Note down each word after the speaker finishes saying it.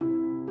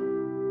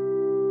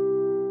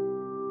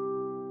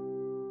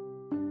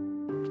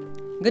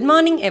Good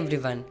morning,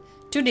 everyone.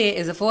 Today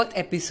is the fourth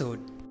episode.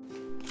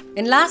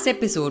 In last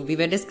episode, we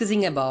were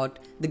discussing about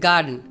the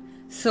garden.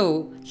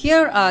 So,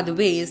 here are the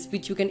ways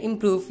which you can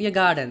improve your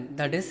garden,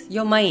 that is,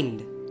 your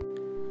mind.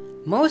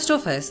 Most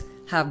of us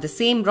have the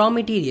same raw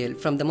material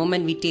from the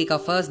moment we take our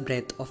first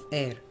breath of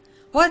air.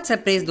 What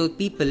separates those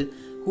people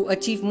who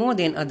achieve more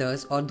than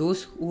others or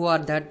those who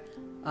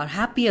are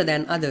happier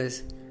than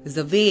others is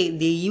the way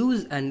they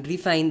use and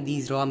refine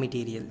these raw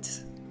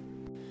materials.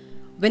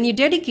 When you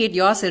dedicate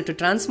yourself to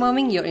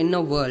transforming your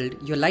inner world,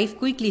 your life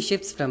quickly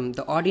shifts from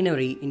the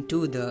ordinary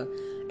into the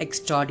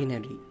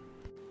extraordinary.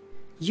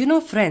 You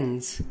know,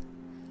 friends,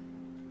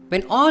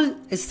 when all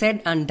is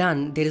said and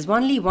done, there is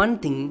only one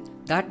thing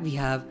that we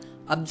have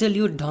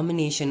absolute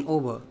domination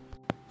over.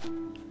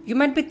 You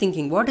might be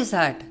thinking, what is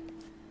that?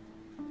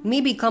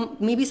 Maybe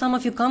some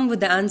of you come with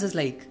the answers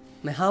like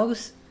my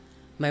house,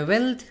 my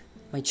wealth,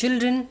 my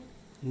children.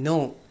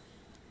 No,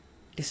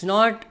 it is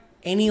not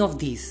any of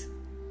these.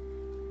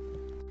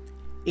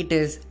 It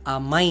is our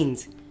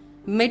minds.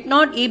 We might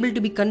not able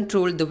to be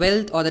controlled the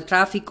wealth or the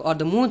traffic or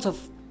the moods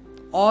of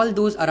all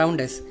those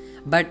around us,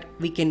 but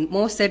we can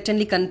most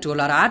certainly control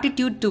our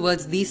attitude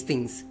towards these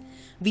things.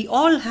 We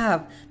all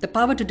have the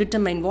power to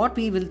determine what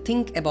we will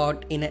think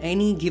about in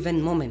any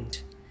given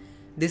moment.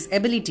 This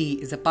ability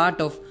is a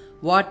part of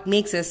what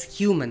makes us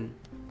human.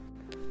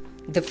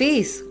 The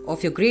face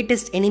of your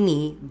greatest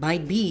enemy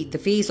might be the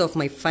face of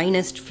my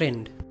finest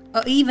friend.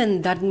 Or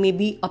even that may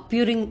be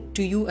appearing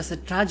to you as a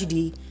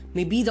tragedy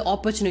may be the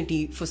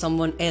opportunity for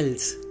someone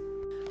else.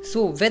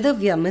 So whether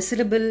we are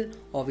miserable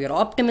or we are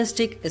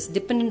optimistic is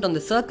dependent on the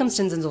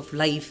circumstances of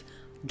life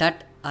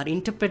that are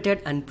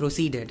interpreted and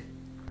proceeded.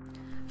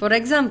 For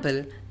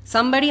example,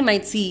 somebody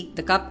might see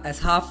the cup as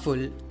half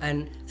full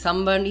and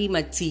somebody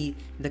might see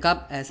the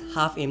cup as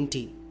half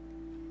empty.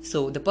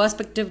 So the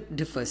perspective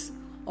differs.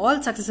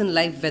 All success in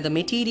life, whether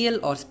material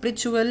or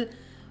spiritual,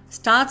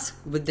 starts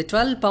with the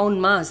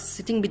 12-pound mass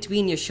sitting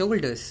between your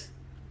shoulders.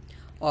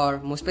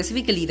 Or more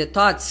specifically, the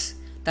thoughts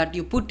that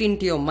you put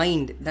into your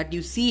mind, that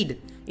you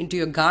seed into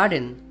your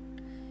garden.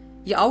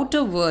 Your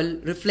outer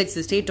world reflects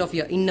the state of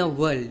your inner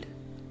world.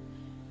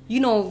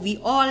 You know, we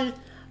all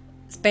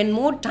spend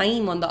more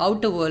time on the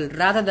outer world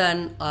rather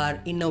than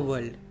our inner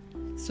world.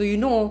 So you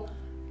know,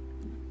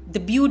 the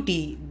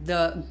beauty,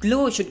 the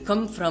glow should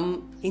come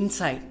from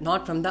inside,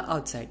 not from the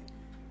outside.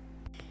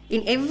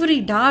 In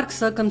every dark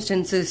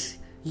circumstances,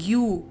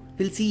 you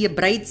will see a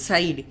bright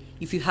side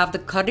if you have the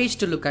courage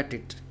to look at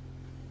it.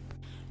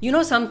 You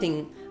know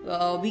something,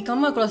 we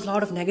come across a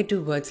lot of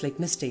negative words like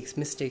mistakes.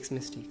 Mistakes,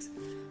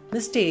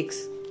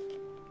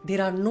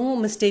 there are no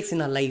mistakes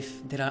in our life,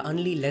 there are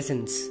only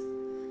lessons.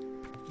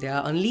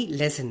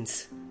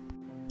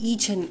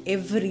 Each and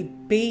every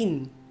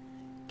pain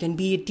can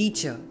be a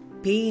teacher.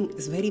 Pain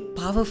is very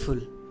powerful.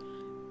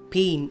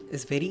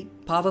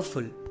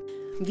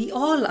 We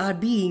all are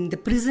being the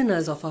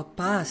prisoners of our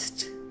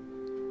past.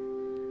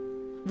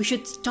 We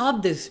should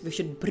stop this, we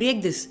should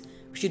break this,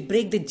 we should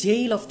break the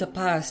jail of the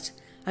past.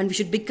 And we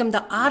should become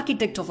the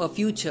architect of our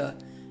future.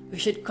 We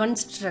should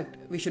construct,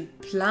 we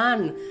should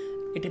plan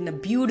it in a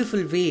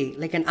beautiful way,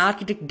 like an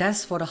architect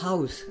does for a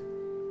house.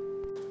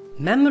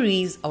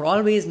 Memories are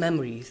always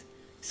memories.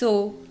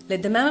 So,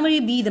 let the memory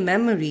be the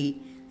memory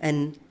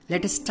and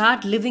let us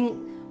start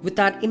living with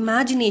our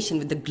imagination,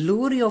 with the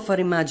glory of our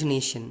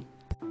imagination.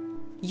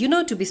 You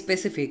know, to be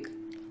specific,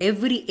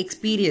 every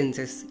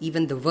experience,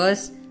 even the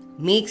worst,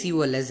 makes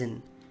you a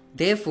lesson.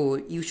 Therefore,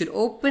 you should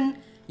open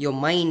your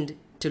mind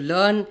to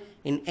learn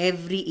in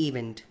every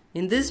event.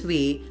 In this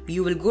way,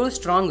 you will grow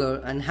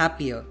stronger and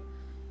happier.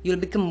 You will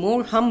become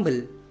more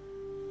humble.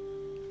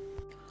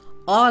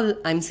 All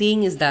I'm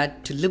saying is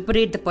that to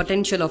liberate the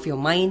potential of your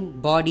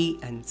mind, body,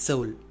 and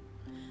soul.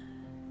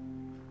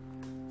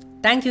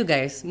 Thank you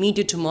guys. Meet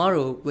you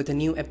tomorrow with a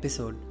new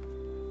episode.